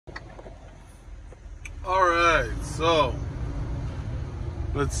All right, so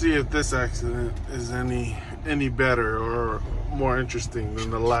let's see if this accident is any better or more interesting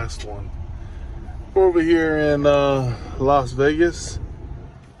than the last one. We're over here in Las Vegas.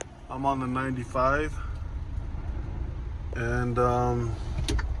 I'm on the 95, and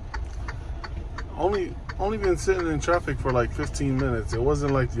only been sitting in traffic for like 15 minutes. It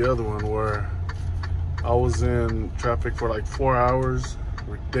wasn't like the other one where I was in traffic for like 4 hours.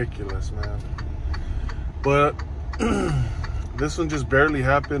 Ridiculous, man. But this one just barely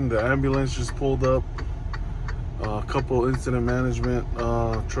happened. The ambulance just pulled up. A couple incident management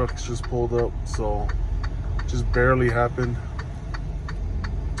trucks just pulled up, so just barely happened.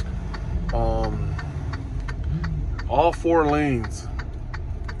 All 4 lanes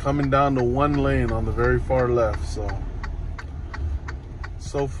coming down to 1 lane on the very far left.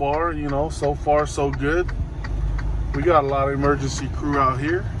 So far, you know, so far so good. We got a lot of emergency crew out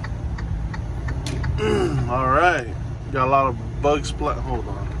here. All right, got a lot of bug splat. Hold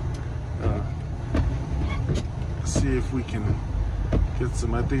on. Let's see if we can get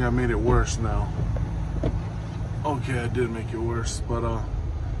some. I think I made it worse now. Okay, I did make it worse, but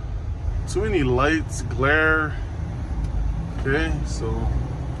too many lights, glare. Okay, so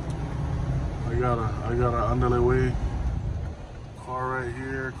I gotta underlay way. Car right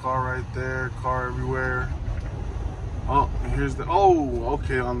here, car right there, car everywhere. Oh, here's the, oh,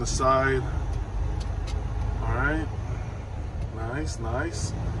 okay, on the side. All right,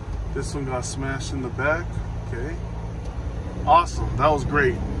 nice. This one got smashed in the back. Okay, awesome, that was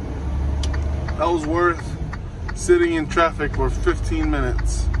great. That was worth sitting in traffic for 15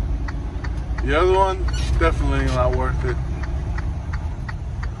 minutes. The other one, definitely not worth it.